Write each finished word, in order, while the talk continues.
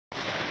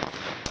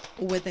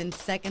Within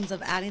seconds of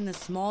adding the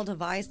small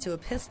device to a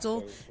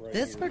pistol,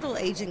 this federal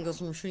agent goes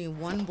from shooting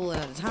one bullet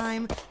at a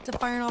time to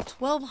firing off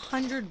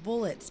 1,200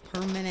 bullets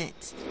per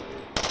minute.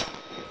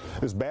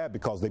 It's bad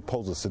because they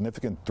pose a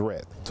significant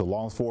threat to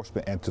law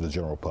enforcement and to the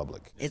general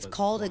public. It's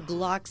called a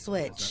Glock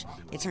switch.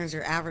 It turns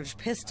your average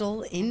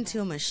pistol into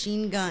a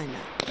machine gun.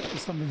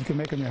 It's something you can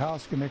make in your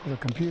house, you can make with a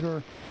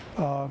computer.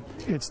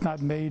 It's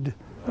not made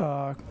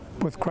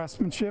with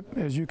craftsmanship.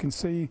 As you can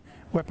see,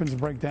 weapons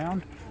break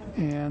down,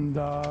 and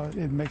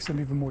it makes them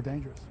even more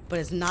dangerous. But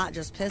it's not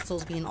just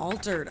pistols being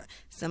altered.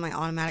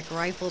 Semi-automatic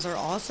rifles are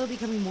also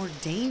becoming more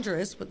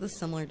dangerous with a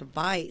similar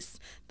device.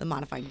 The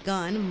modified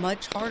gun,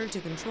 much harder to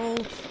control,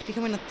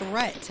 becoming a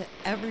threat to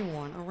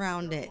everyone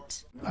around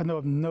it. I know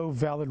of no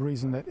valid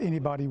reason that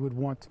anybody would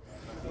want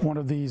one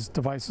of these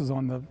devices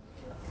on the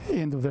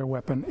end of their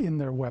weapon, in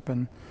their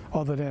weapon,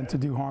 other than to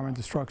do harm and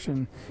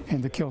destruction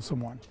and to kill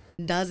someone.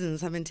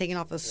 Dozens have been taken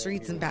off the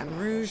streets in Baton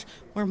Rouge,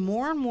 where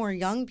more and more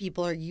young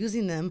people are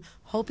using them,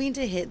 hoping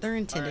to hit their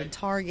intended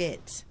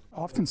target.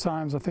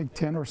 Oftentimes, I think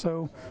 10 or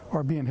so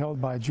are being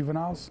held by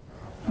juveniles,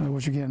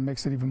 which again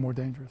makes it even more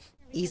dangerous.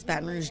 East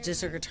Baton Rouge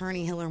District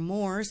Attorney Hiller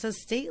Moore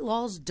says state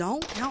laws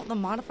don't count the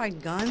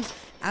modified guns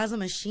as a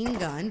machine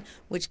gun,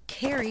 which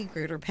carry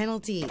greater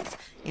penalties.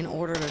 In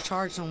order to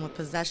charge someone with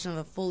possession of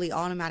a fully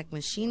automatic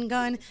machine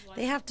gun,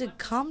 they have to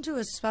come to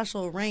a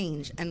special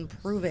range and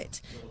prove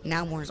it.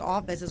 Now Moore's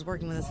office is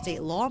working with the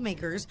state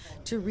lawmakers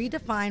to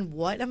redefine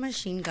what a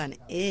machine gun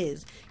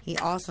is. He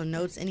also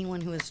notes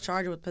anyone who is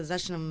charged with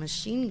possession of a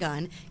machine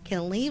gun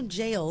can leave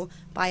jail,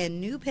 buy a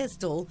new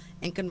pistol,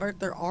 and convert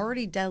their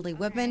already deadly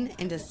weapon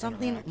into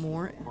something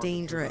more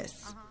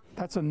dangerous.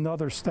 That's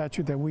another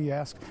statute that we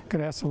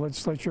could ask the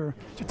legislature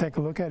to take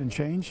a look at and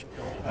change,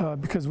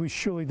 because we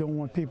surely don't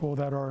want people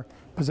that are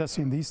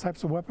possessing these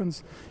types of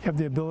weapons have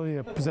the ability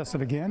to possess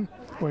it again,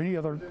 or any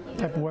other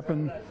type of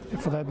weapon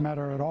for that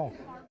matter at all.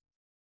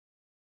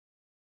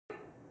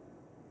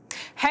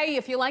 Hey,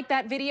 if you like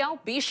that video,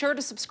 be sure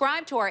to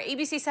subscribe to our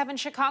ABC7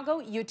 Chicago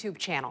YouTube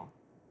channel.